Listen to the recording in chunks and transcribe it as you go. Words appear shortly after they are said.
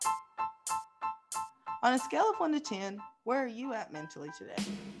On a scale of 1 to 10, where are you at mentally today?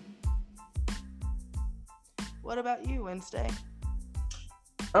 What about you, Wednesday?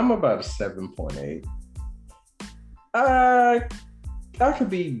 I'm about a 7.8. I I could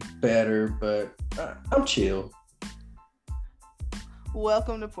be better, but I'm chill.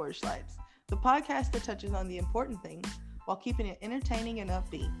 Welcome to Porch Lights, the podcast that touches on the important things while keeping it entertaining and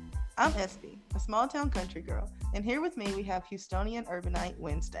upbeat. I'm Espy, a small town country girl, and here with me we have Houstonian urbanite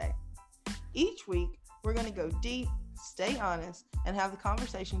Wednesday. Each week, we're going to go deep, stay honest, and have the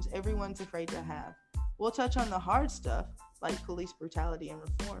conversations everyone's afraid to have. We'll touch on the hard stuff, like police brutality and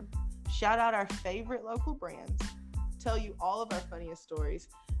reform, shout out our favorite local brands, tell you all of our funniest stories,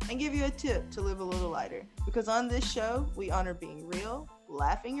 and give you a tip to live a little lighter. Because on this show, we honor being real,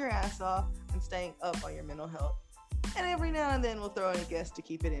 laughing your ass off, and staying up on your mental health. And every now and then we'll throw in a guest to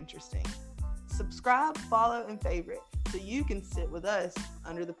keep it interesting. Subscribe, follow, and favorite so you can sit with us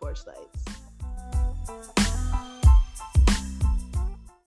under the porch lights.